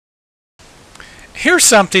Here's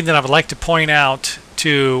something that I would like to point out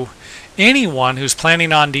to anyone who's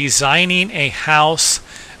planning on designing a house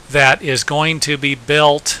that is going to be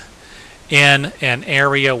built in an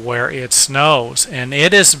area where it snows. And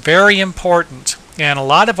it is very important. And a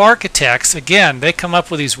lot of architects, again, they come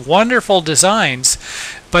up with these wonderful designs,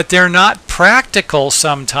 but they're not practical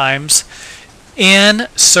sometimes in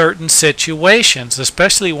certain situations,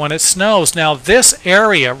 especially when it snows. Now this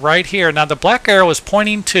area right here, now the black arrow is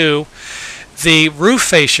pointing to the roof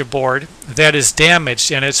fascia board that is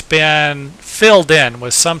damaged, and it's been filled in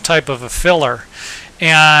with some type of a filler.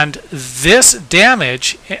 And this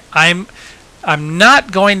damage, I'm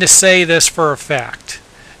not going to say this for a fact,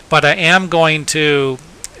 but I am going to,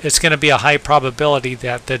 it's going to be a high probability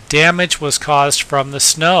that the damage was caused from the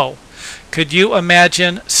snow. Could you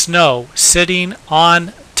imagine snow sitting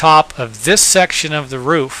on top of this section of the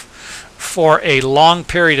roof for a long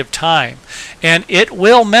period of time? And it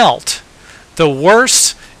will melt. The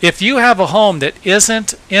worst, if you have a home that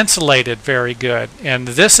isn't insulated very good, and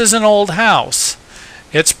this is an old house,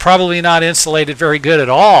 it's probably not insulated very good at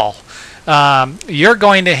all. You're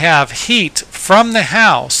going to have heat from the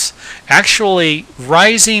house actually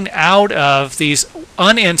rising out of these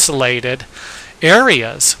uninsulated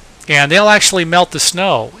areas, and they'll actually melt the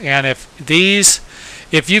snow. And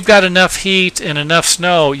if you've got enough heat and enough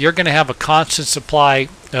snow, you're going to have a constant supply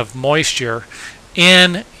of moisture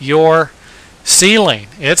in your ceiling.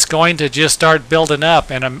 It's going to just start building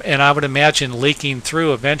up, and I would imagine leaking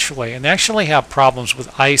through eventually, and actually have problems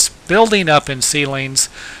with ice building up in ceilings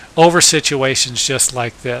over situations just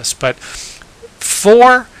like this. But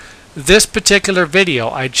for this particular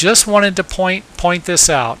video, I just wanted to point this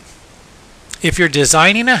out. If you're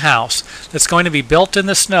designing a house that's going to be built in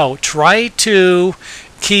the snow, try to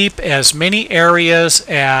keep as many areas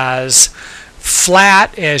as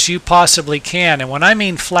flat as you possibly can. And when I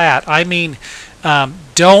mean flat, I mean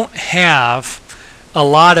don't have a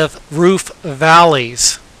lot of roof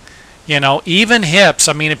valleys. You know, even hips.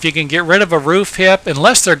 I mean, if you can get rid of a roof hip,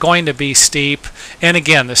 unless they're going to be steep, and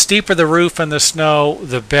again, the steeper the roof in the snow,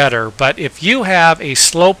 the better. But if you have a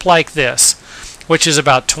slope like this, which is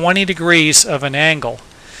about 20 degrees of an angle,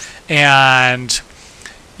 and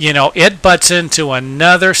you know, it butts into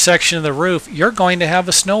another section of the roof, you're going to have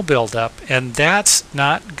a snow buildup, and that's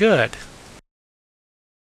not good.